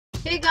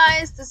Hey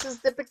guys, this is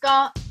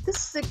Deepika.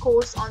 This is a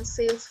course on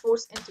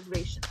Salesforce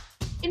Integration.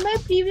 In my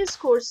previous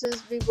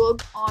courses, we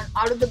worked on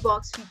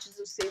out-of-the-box features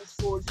of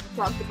Salesforce. We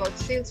talked about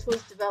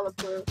Salesforce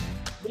Developer.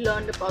 We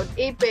learned about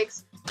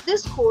Apex.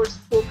 This course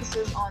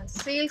focuses on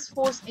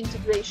Salesforce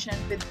integration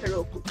with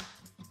Heroku.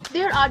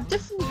 There are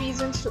different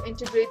reasons to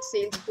integrate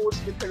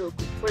Salesforce with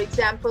Heroku. For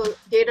example,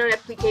 data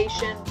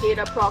replication,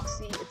 data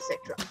proxy,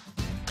 etc.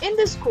 In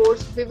this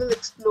course, we will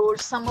explore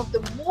some of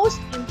the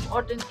most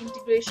important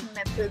integration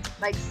methods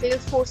like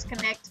Salesforce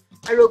Connect,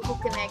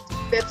 Heroku Connect,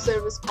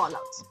 Webservice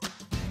Callouts.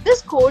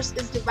 This course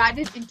is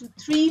divided into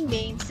three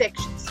main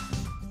sections.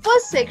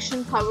 First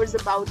section covers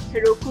about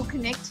Heroku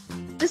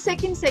Connect, the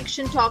second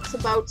section talks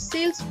about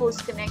Salesforce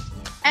Connect,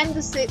 and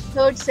the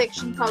third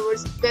section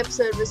covers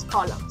Webservice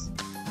Callouts.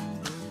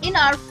 In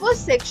our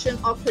first section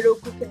of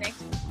Heroku Connect,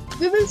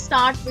 we will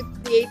start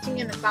with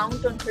creating an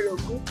account on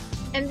Heroku,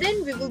 and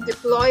then we will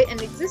deploy an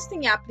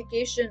existing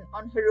application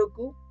on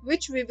Heroku,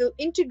 which we will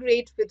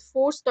integrate with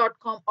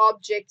Force.com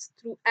objects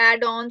through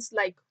add-ons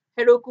like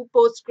Heroku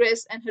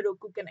Postgres and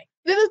Heroku Connect.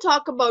 We will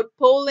talk about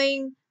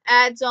polling,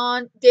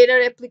 add-on, data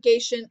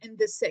replication in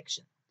this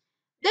section.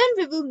 Then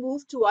we will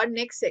move to our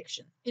next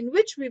section, in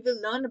which we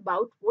will learn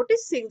about what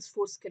is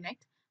Salesforce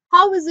Connect,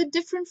 how is it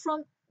different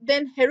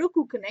than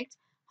Heroku Connect,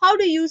 how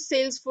to use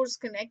Salesforce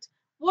Connect,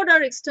 what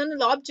are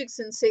external objects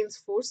in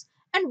Salesforce,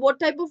 and what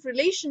type of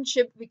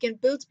relationship we can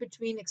build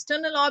between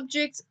external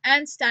objects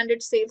and standard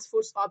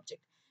Salesforce object.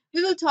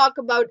 We will talk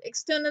about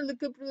external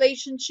lookup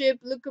relationship,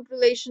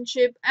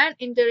 and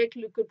indirect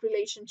lookup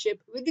relationship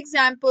with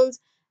examples,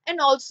 and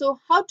also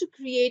how to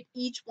create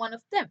each one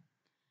of them.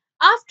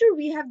 After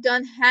we have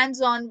done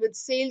hands-on with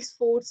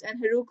Salesforce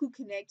and Heroku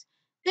Connect,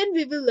 then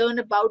we will learn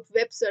about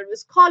web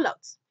service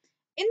callouts.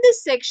 In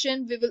this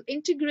section, we will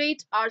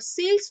integrate our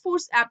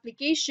Salesforce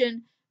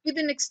application with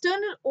an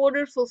external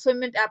order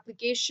fulfillment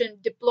application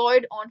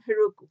deployed on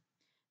Heroku.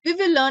 We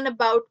will learn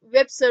about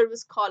web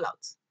service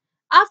callouts.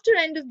 After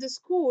end of this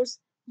course,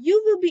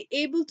 you will be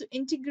able to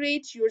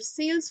integrate your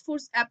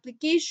Salesforce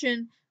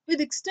application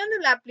with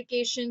external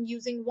application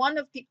using one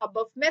of the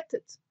above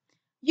methods.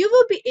 You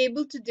will be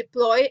able to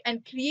deploy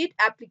and create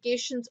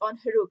applications on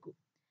Heroku.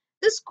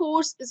 This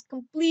course is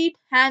complete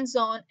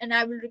hands-on, and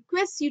I will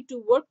request you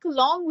to work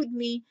along with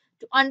me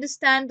to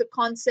understand the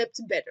concepts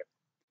better.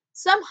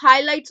 Some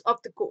highlights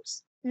of the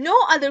course.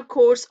 No other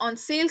course on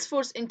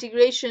Salesforce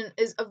integration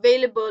is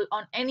available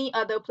on any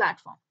other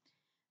platform.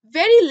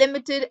 Very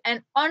limited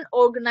and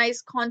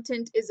unorganized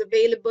content is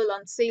available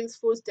on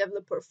Salesforce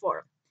Developer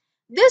Forum.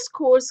 This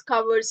course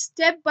covers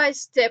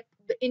step-by-step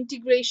the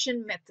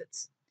integration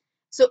methods.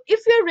 So if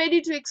you're ready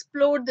to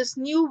explore this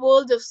new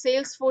world of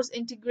Salesforce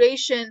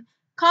integration,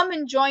 come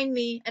and join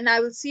me, and I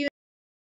will see you